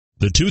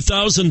The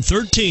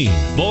 2013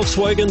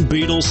 Volkswagen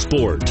Beetle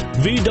Sport.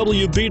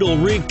 VW Beetle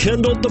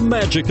rekindled the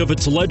magic of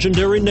its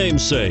legendary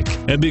namesake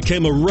and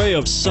became a ray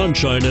of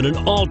sunshine in an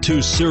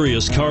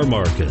all-too-serious car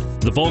market.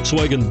 The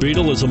Volkswagen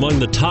Beetle is among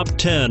the top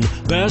 10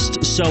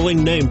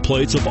 best-selling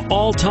nameplates of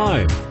all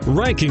time,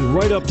 ranking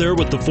right up there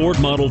with the Ford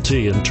Model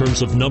T in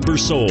terms of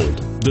numbers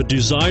sold. The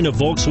design of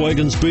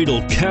Volkswagen's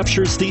Beetle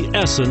captures the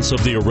essence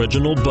of the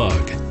original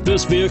bug.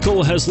 This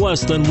vehicle has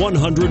less than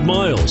 100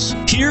 miles.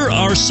 Here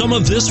are some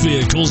of this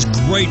vehicle's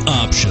great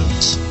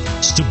options: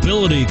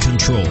 stability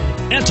control,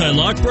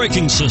 anti-lock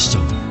braking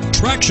system,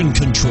 traction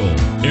control,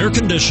 air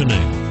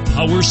conditioning,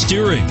 power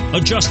steering,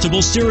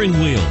 adjustable steering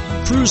wheel,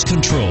 cruise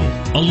control,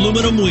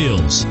 aluminum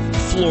wheels,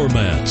 floor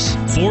mats,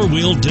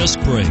 four-wheel disc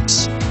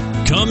brakes.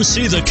 Come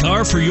see the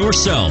car for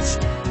yourself.